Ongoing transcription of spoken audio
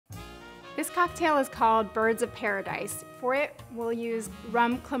This cocktail is called Birds of Paradise. For it, we'll use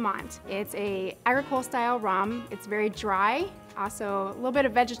Rhum Clement. It's a agricole style rum. It's very dry, also a little bit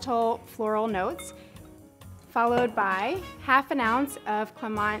of vegetal floral notes, followed by half an ounce of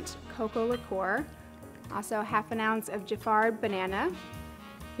Clement cocoa liqueur, also half an ounce of Jafar banana.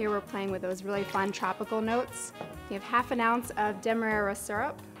 Here we're playing with those really fun tropical notes. We have half an ounce of Demerara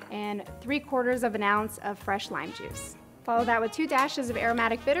syrup and 3/4 of an ounce of fresh lime juice. Follow that with 2 dashes of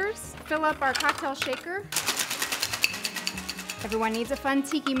aromatic bitters. Fill up our cocktail shaker. Everyone needs a fun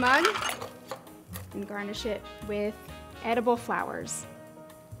tiki mug. And garnish it with edible flowers.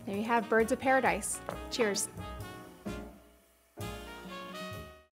 There you have Birds of Paradise. Cheers.